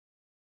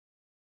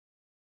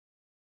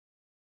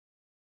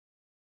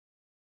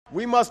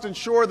We must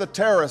ensure that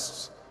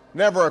terrorists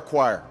never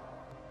acquire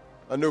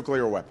a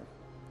nuclear weapon.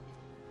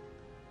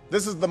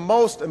 This is the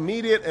most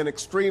immediate and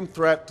extreme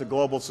threat to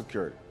global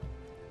security.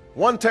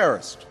 One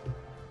terrorist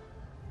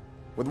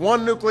with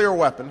one nuclear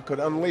weapon could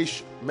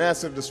unleash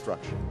massive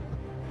destruction.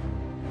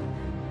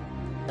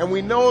 And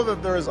we know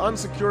that there is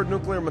unsecured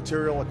nuclear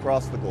material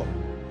across the globe.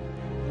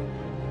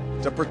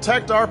 To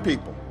protect our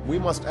people, we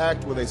must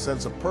act with a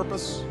sense of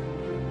purpose,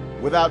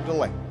 without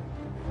delay.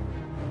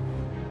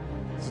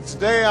 So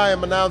today I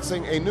am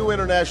announcing a new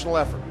international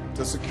effort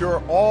to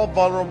secure all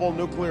vulnerable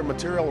nuclear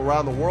material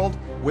around the world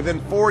within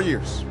 4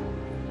 years.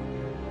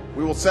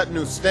 We will set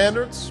new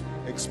standards,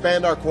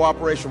 expand our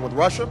cooperation with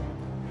Russia,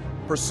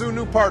 pursue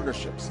new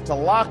partnerships to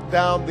lock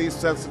down these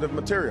sensitive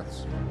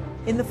materials.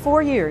 In the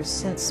 4 years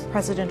since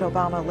President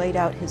Obama laid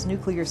out his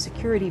nuclear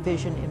security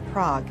vision in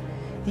Prague,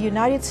 the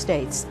United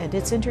States and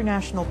its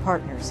international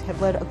partners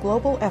have led a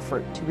global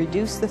effort to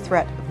reduce the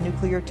threat of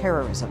nuclear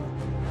terrorism.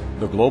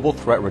 The Global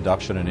Threat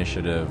Reduction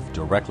Initiative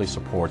directly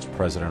supports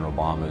President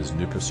Obama's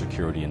nuclear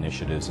security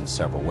initiatives in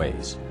several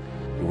ways.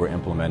 We're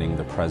implementing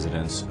the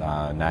President's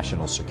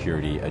national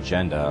security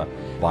agenda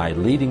by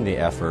leading the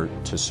effort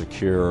to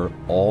secure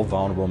all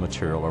vulnerable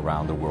material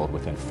around the world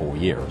within 4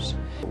 years.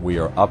 We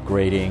are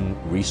upgrading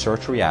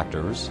research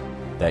reactors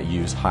that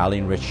use highly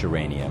enriched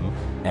uranium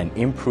and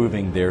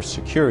improving their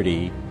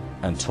security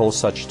until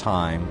such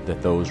time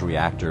that those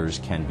reactors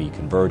can be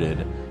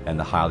converted and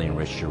the highly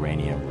enriched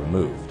uranium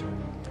removed.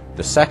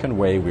 The second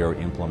way we are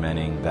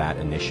implementing that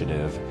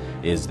initiative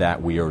is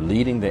that we are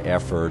leading the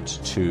effort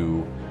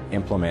to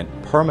implement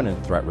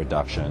permanent threat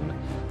reduction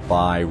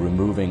by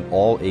removing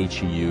all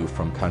HEU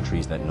from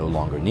countries that no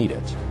longer need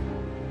it.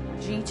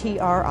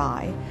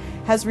 GTRI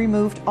has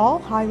removed all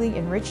highly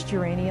enriched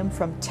uranium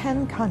from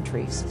 10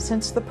 countries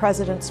since the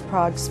President's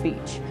Prague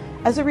speech.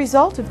 As a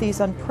result of these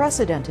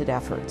unprecedented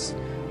efforts,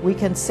 we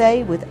can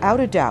say without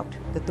a doubt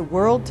that the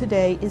world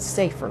today is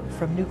safer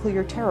from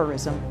nuclear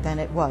terrorism than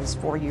it was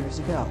 4 years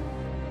ago.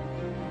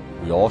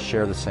 We all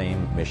share the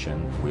same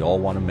mission. We all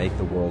want to make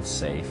the world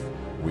safe.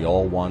 We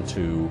all want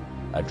to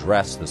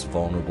address this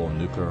vulnerable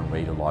nuclear and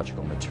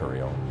radiological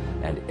material.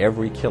 And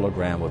every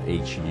kilogram of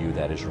HEU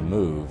that is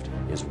removed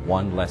is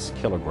one less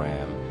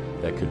kilogram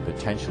that could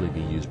potentially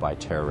be used by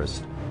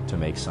terrorists to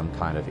make some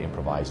kind of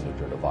improvised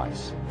nuclear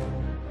device.